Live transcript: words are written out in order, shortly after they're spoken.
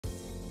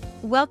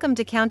Welcome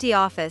to County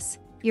Office,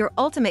 your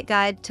ultimate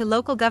guide to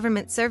local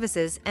government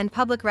services and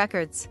public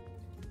records.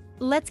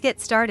 Let's get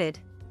started.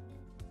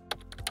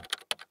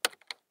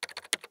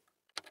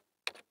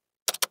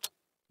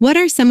 What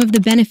are some of the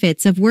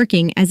benefits of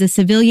working as a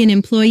civilian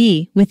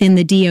employee within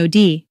the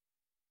DoD?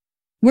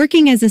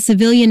 Working as a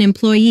civilian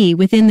employee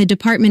within the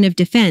Department of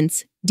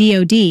Defense,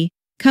 DoD,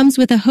 comes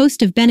with a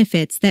host of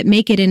benefits that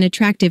make it an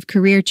attractive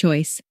career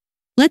choice.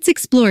 Let's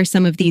explore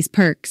some of these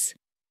perks.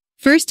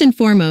 First and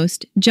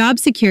foremost, job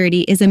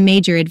security is a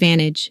major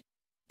advantage.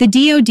 The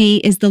DoD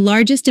is the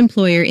largest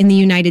employer in the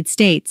United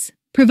States,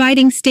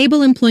 providing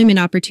stable employment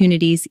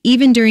opportunities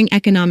even during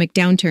economic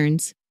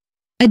downturns.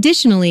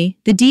 Additionally,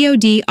 the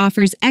DoD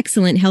offers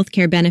excellent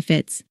healthcare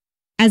benefits.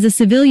 As a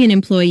civilian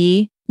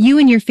employee, you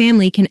and your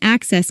family can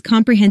access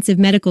comprehensive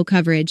medical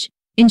coverage,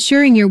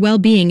 ensuring your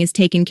well-being is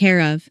taken care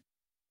of.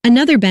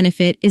 Another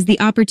benefit is the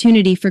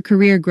opportunity for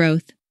career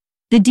growth.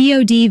 The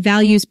DoD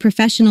values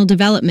professional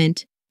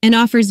development and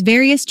offers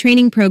various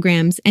training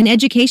programs and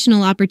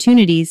educational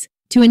opportunities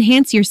to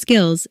enhance your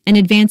skills and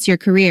advance your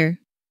career.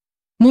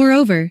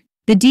 Moreover,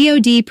 the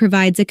DoD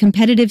provides a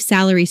competitive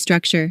salary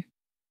structure.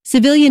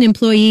 Civilian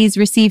employees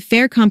receive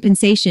fair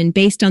compensation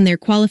based on their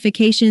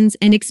qualifications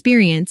and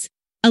experience,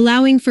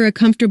 allowing for a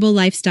comfortable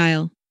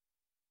lifestyle.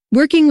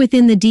 Working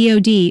within the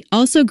DoD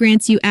also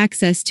grants you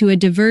access to a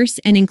diverse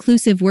and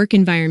inclusive work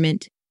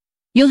environment.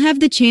 You'll have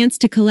the chance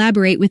to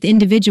collaborate with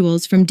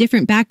individuals from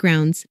different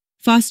backgrounds,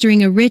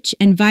 fostering a rich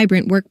and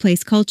vibrant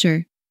workplace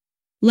culture.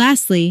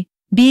 Lastly,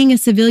 being a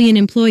civilian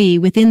employee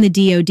within the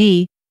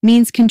DoD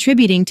means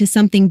contributing to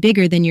something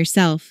bigger than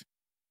yourself.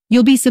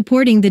 You'll be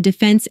supporting the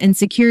defense and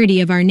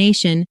security of our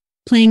nation,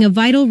 playing a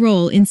vital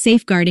role in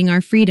safeguarding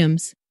our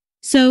freedoms.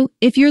 So,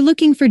 if you're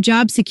looking for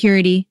job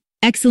security,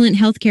 excellent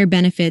healthcare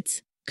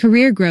benefits,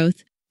 career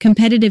growth,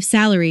 competitive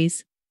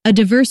salaries, a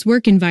diverse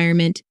work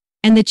environment,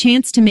 and the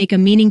chance to make a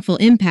meaningful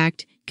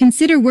impact,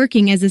 consider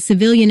working as a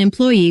civilian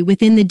employee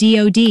within the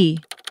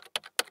DoD.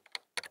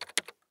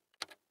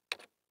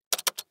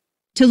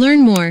 To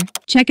learn more,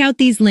 check out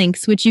these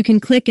links which you can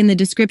click in the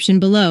description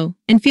below,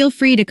 and feel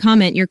free to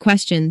comment your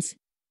questions.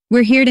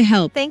 We're here to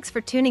help. Thanks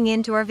for tuning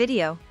in to our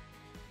video.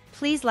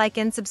 Please like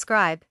and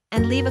subscribe,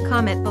 and leave a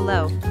comment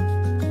below.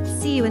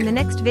 See you in the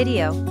next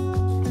video.